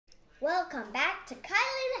Welcome back to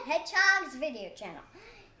Kylie the Hedgehog's video channel.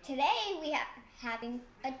 Today we are having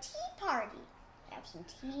a tea party. We have some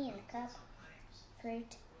tea in a cup,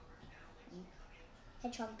 fruit, and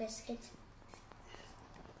hedgehog biscuits.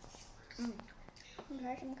 Try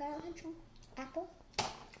some Kylie Hedgehog apple.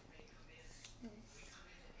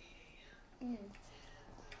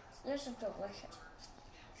 This is delicious.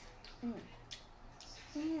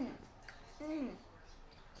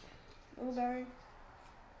 Blueberry.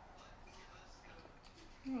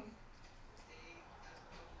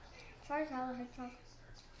 Try Kylie Hedgehog.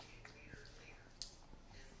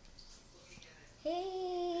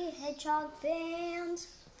 Hey, Hedgehog fans.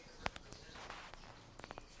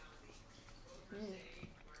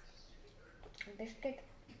 A biscuit.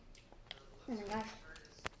 Oh my gosh.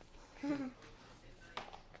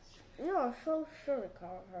 You are so silly,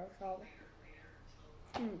 Kylie Hedgehog.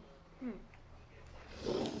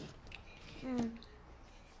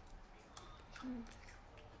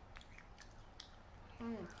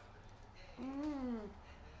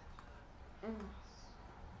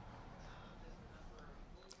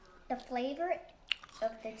 The flavor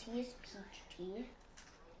of the tea is peach tea,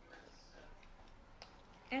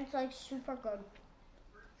 and it's like super good.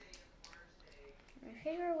 My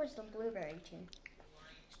favorite was the blueberry tea.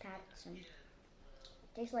 Just had some.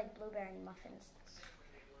 Tastes like blueberry muffins.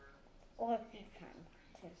 Or you can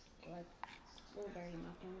taste like blueberry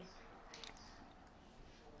muffins.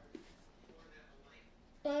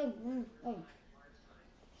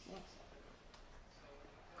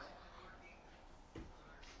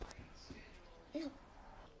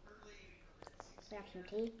 Have some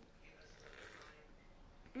tea.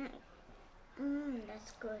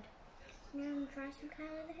 That's good. Now I'm gonna try some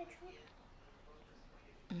Kylie the Hedgehog.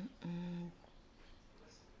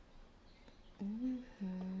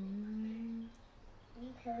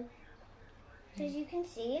 Okay. So as you can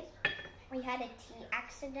see, we had a tea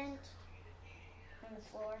accident on the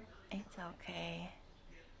floor. It's okay.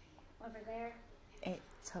 Over there.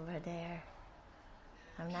 It's over there.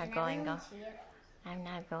 I'm Can not going everyone on. see it? I'm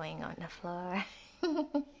not going on the floor.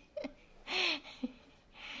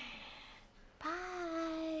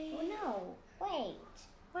 Bye. Oh no! Wait.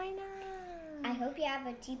 Why not? I hope you have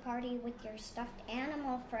a tea party with your stuffed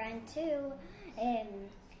animal friend too,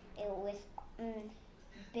 with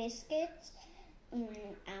biscuits,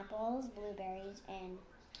 apples, blueberries, and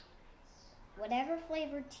whatever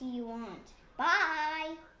flavored tea you want.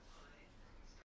 Bye!